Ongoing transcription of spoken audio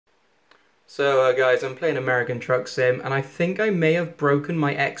So guys, I'm playing American Truck Sim, and I think I may have broken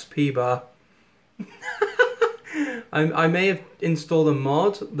my XP bar. I may have installed a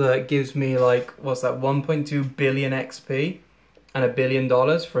mod that gives me like, what's that, 1.2 billion XP and $1 billion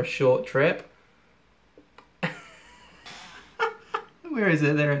for a short trip. Where is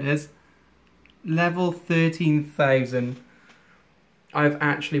it? There it is. Level 13,000. I've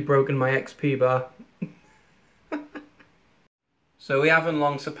actually broken my XP bar. So we haven't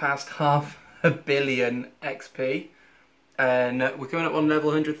long surpassed half a billion XP, and we're coming up on level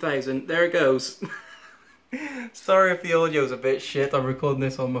 100,000. There it goes. Sorry if the audio's a bit shit, I'm recording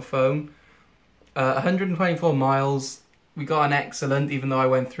this on my phone. 124 miles, we got an excellent, even though I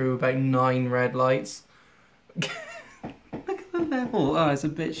went through about 9 red lights. Look at the level. Oh, it's a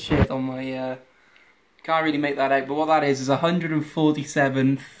bit shit on my... Can't really make that out, but what that is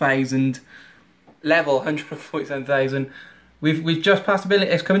 147,000, level 147,000. We've just passed a billion.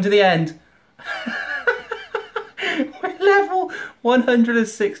 It's coming to the end. We're level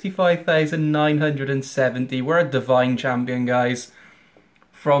 165,970. We're a divine champion, guys.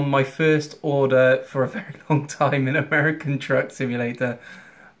 From my first order for a very long time in American Truck Simulator.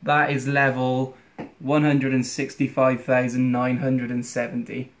 That is level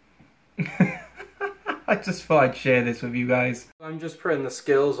 165,970. I just thought I'd share this with you guys. I'm just putting the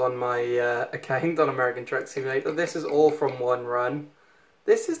skills on my account on American Truck Simulator. This is all from one run.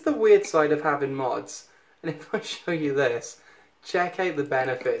 This is the weird side of having mods. And if I show you this, check out the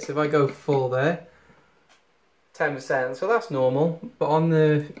benefits. If I go full there, 10%, so that's normal. But on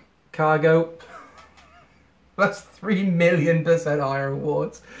the cargo, that's 3,000,000% higher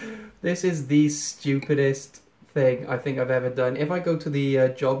rewards. This is the stupidest thing I think I've ever done. If I go to the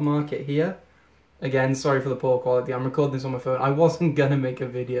job market here, again, sorry for the poor quality, I'm recording this on my phone. I wasn't going to make a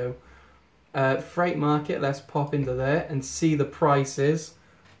video. Freight market, let's pop into there and see the prices.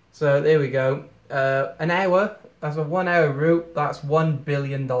 So there we go. An hour, that's a 1 hour route, that's $1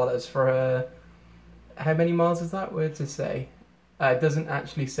 billion for a... How many miles is that? Where to say? It doesn't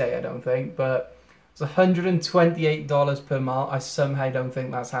actually say, I don't think, but it's $128 per mile. I somehow don't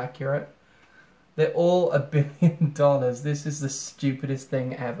think that's accurate. They're all $1 billion. This is the stupidest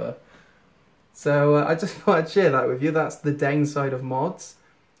thing ever. So I just thought I'd share that with you. That's the downside of mods.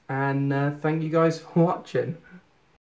 And thank you guys for watching.